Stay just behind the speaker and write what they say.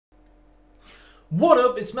What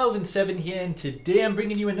up, it's Melvin7 here, and today I'm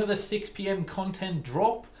bringing you another 6 PM content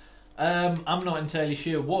drop. I'm not entirely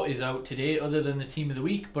sure what is out today other than the team of the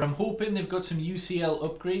week, but I'm hoping they've got some UCL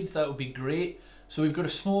upgrades. That would be great. So we've got a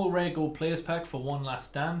small rare gold players pack for One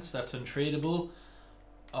Last Dance. That's untradable.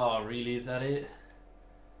 Oh, really? Is that it?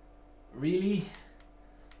 Really?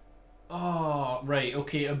 Oh, right.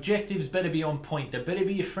 Okay, objectives better be on point. There better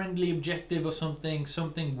be a friendly objective or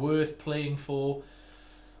something worth playing for.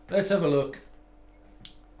 Let's have a look.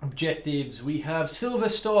 Objectives, we have silver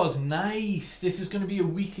stars. Nice. This is going to be a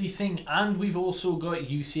weekly thing, and we've also got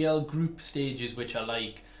UCL Group Stages, which I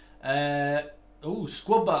like. Oh,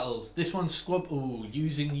 squad battles. This one's squad. Oh,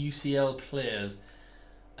 using UCL players.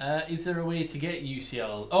 Is there a way to get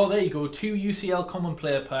UCL? Oh, there you go. 2 UCL common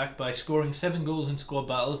player pack by scoring 7 goals in squad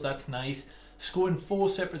battles. That's nice. Scoring 4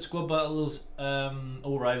 separate squad battles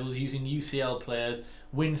or rivals using UCL players.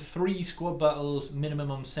 Win 3 squad battles minimum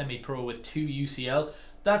on semi-pro with 2 UCL.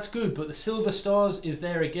 That's good, but the silver stars is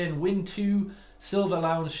there again. Win 2, silver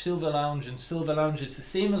lounge, and silver lounge. It's the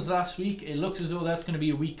same as last week. It looks as though that's going to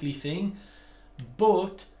be a weekly thing,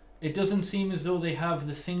 but it doesn't seem as though they have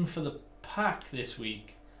the thing for the pack this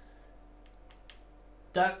week.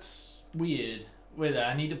 That's weird. Wait there,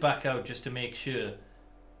 I need to back out just to make sure.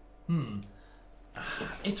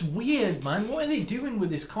 It's weird, man. What are they doing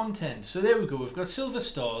with this content? So there we go. We've got silver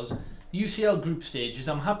stars, UCL Group Stages.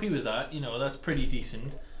 I'm happy with that. You know, that's pretty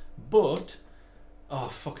decent. But, oh,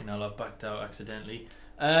 fucking hell, I've backed out accidentally.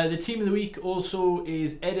 The team of the week also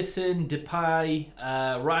is Edison, Depay,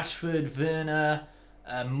 Rashford, Werner,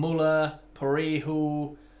 Muller,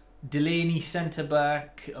 Parejo, Delaney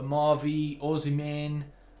centre-back, Marvi, Osimhen,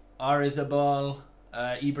 Arizabal,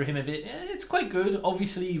 Ibrahimovic. It's quite good.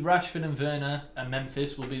 Obviously, Rashford and Werner and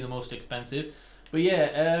Memphis will be the most expensive. But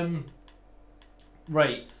yeah,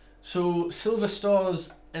 right. So silver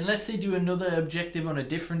stars, unless they do another objective on a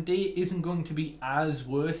different day, isn't going to be as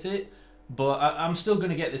worth it. But I'm still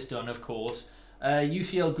going to get this done, of course.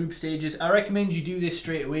 UCL Group Stages. I recommend you do this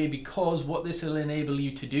straight away, because what this will enable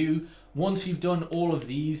you to do, once you've done all of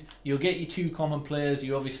these, you'll get your 2 common players.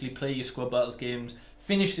 You obviously play your squad battles games.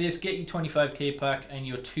 Finish this, get your 25k pack and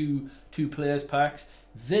your 2 players packs.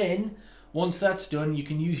 Then, once that's done, you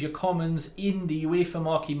can use your commons in the UEFA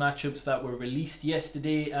marquee matchups that were released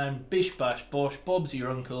yesterday, and bish bash bosh, Bob's your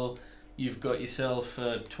uncle. You've got yourself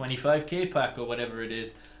a 25k pack or whatever it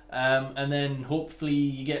is. And then hopefully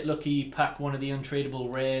you get lucky, pack one of the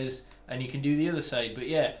untradable rares, and you can do the other side. But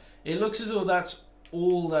yeah, it looks as though that's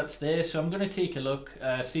all that's there. So I'm going to take a look,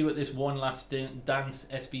 see what this One Last Dance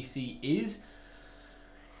SBC is.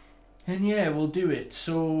 And yeah, we'll do it.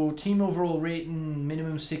 So team overall rating,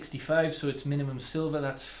 minimum 65, so it's minimum silver,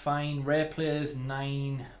 that's fine. Rare players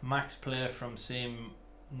 9, max player from same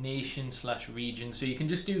nation / region. So you can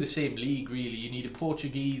just do the same league really. You need a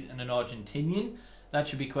Portuguese and an Argentinian. That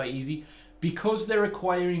should be quite easy. Because they're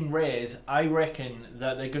acquiring rares, I reckon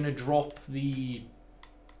that they're going to drop the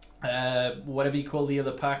whatever you call the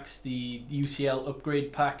other packs, the UCL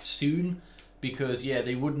upgrade pack soon. Because yeah,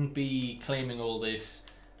 they wouldn't be claiming all this.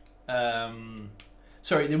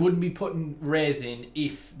 Sorry, they wouldn't be putting rares in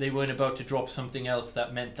if they weren't about to drop something else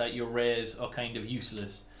that meant that your rares are kind of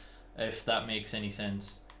useless, if that makes any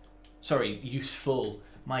sense. Sorry, useful.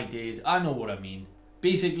 My days, I know what I mean.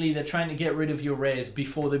 Basically, they're trying to get rid of your rares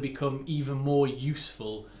before they become even more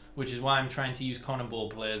useful, which is why I'm trying to use Connor Ball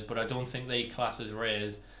players, but I don't think they class as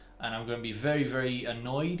rares, and I'm going to be very, very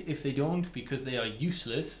annoyed if they don't, because they are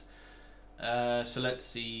useless. So let's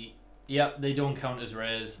see. Yeah, they don't count as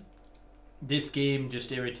rares. This game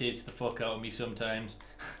just irritates the fuck out of me sometimes.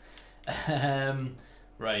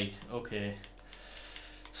 Right, okay.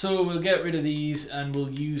 So we'll get rid of these and we'll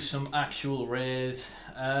use some actual rares.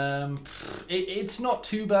 It's not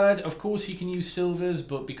too bad. Of course you can use silvers,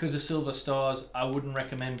 but because of silver stars, I wouldn't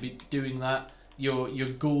recommend doing that. Your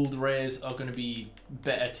gold rares are going to be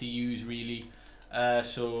better to use really.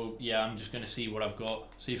 So yeah, I'm just going to see what I've got.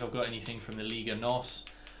 See if I've got anything from the Liga NOS.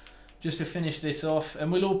 Just to finish this off,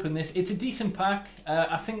 and we'll open this. It's a decent pack.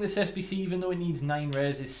 I think this SBC, even though it needs 9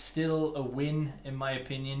 rares, is still a win in my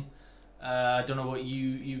opinion. I don't know what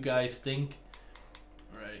you guys think.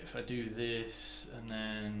 Right, if I do this, and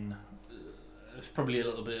then it's probably a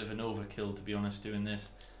little bit of an overkill to be honest doing this.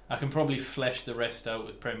 I can probably flesh the rest out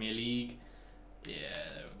with Premier League. Yeah,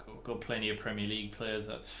 there we go. Got plenty of Premier League players,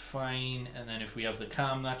 that's fine. And then if we have the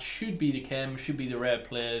cam, that should be the chem, should be the rare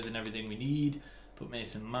players and everything we need. Put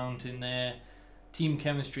Mason Mount in there. Team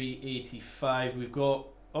chemistry 85. We've got,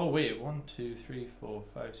 oh wait, 1, 2, 3, 4,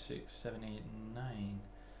 5, 6, 7, 8, 9.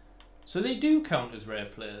 So they do count as rare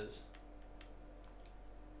players.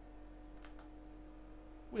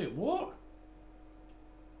 Wait, what?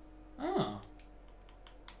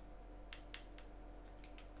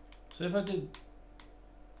 So if I did...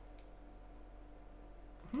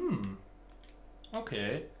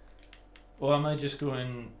 Okay. Or am I just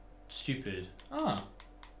going stupid? Ah.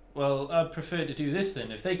 Well, I'd prefer to do this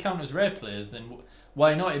then. If they count as rare players, then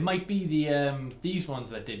why not? It might be the these ones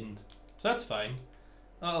that didn't. So that's fine.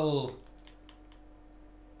 Oh,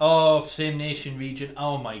 same nation region.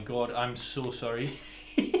 Oh my god, I'm so sorry.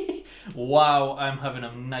 Wow, I'm having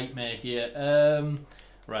a nightmare here.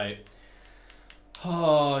 Right.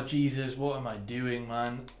 Oh, Jesus, what am I doing,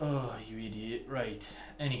 man? Oh, you idiot. Right.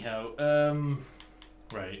 Anyhow,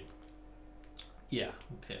 right. Yeah,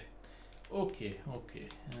 okay. Okay.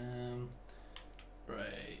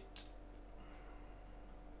 Right.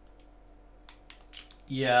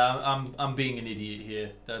 Yeah, I'm being an idiot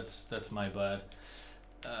here. That's my bad.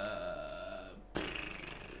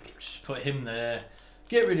 Just put him there.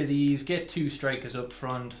 Get rid of these. Get 2 strikers up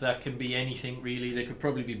front. That can be anything really. They could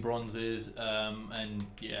probably be bronzes. And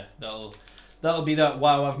yeah, that'll be that.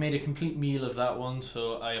 Wow, I've made a complete meal of that one,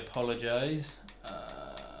 so I apologize. What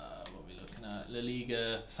are we looking at? La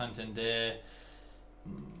Liga, Santander.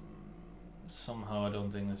 Somehow I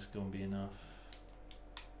don't think this is going to be enough.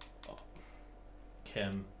 Oh.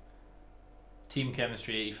 Chem. Team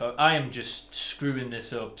chemistry 85. I am just screwing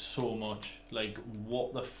this up so much. Like,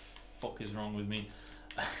 what the fuck is wrong with me?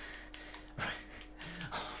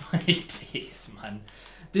 Oh my days, man.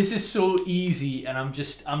 This is so easy, and I'm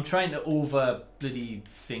trying to over bloody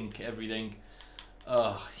think everything.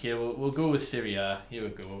 Oh, here we'll go with Syria. Here we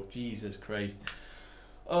go. Jesus Christ.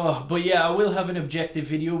 Oh, but yeah, I will have an objective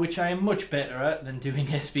video, which I am much better at than doing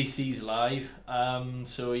SBCs live.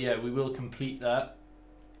 So yeah, we will complete that.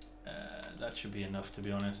 That should be enough, to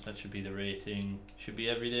be honest. That should be the rating. Should be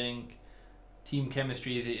everything. Team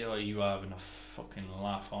chemistry, is it? Oh, you are having a fucking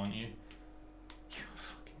laugh, aren't you? You're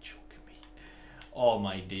fucking joking me. Oh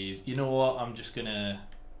my days. You know what? I'm just gonna...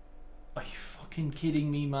 Are you fucking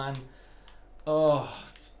kidding me, man? Oh.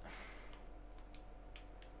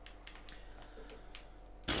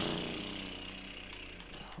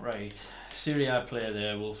 Right. Syria player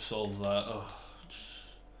there. We'll solve that. Oh.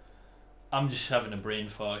 I'm just having a brain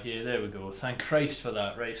fart here. There we go. Thank Christ for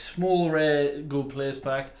that. Right. Small rare gold players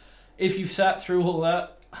pack. If you've sat through all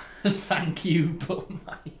that, thank you. But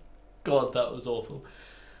my God, that was awful.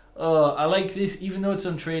 I like this. Even though it's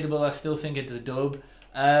untradable, I still think it's a dub.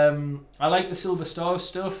 I like the Silver Stars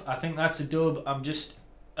stuff. I think that's a dub. I'm just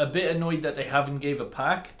a bit annoyed that they haven't gave a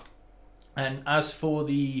pack. And as for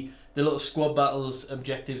the little squad battles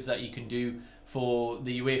objectives that you can do for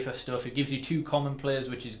the UEFA stuff, it gives you 2 common players,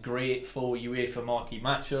 which is great for UEFA marquee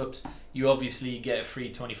matchups. You obviously get a free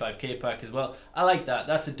 25k pack as well. I like that.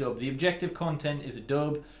 That's a dub. The objective content is a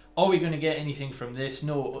dub. Are we going to get anything from this?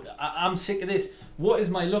 No. I'm sick of this. What is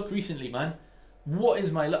my luck recently, man? What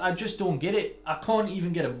is my luck? I just don't get it. I can't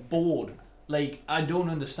even get a board. Like, I don't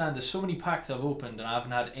understand. There's so many packs I've opened and I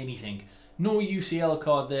haven't had anything. No UCL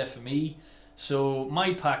card there for me. So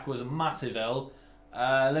my pack was a massive L.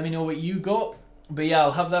 Let me know what you got. But yeah,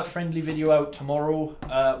 I'll have that friendly video out tomorrow.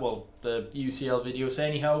 Well, the UCL video. So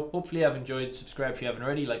anyhow, hopefully I've enjoyed. Subscribe if you haven't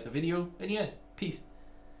already. Like the video. And yeah, peace.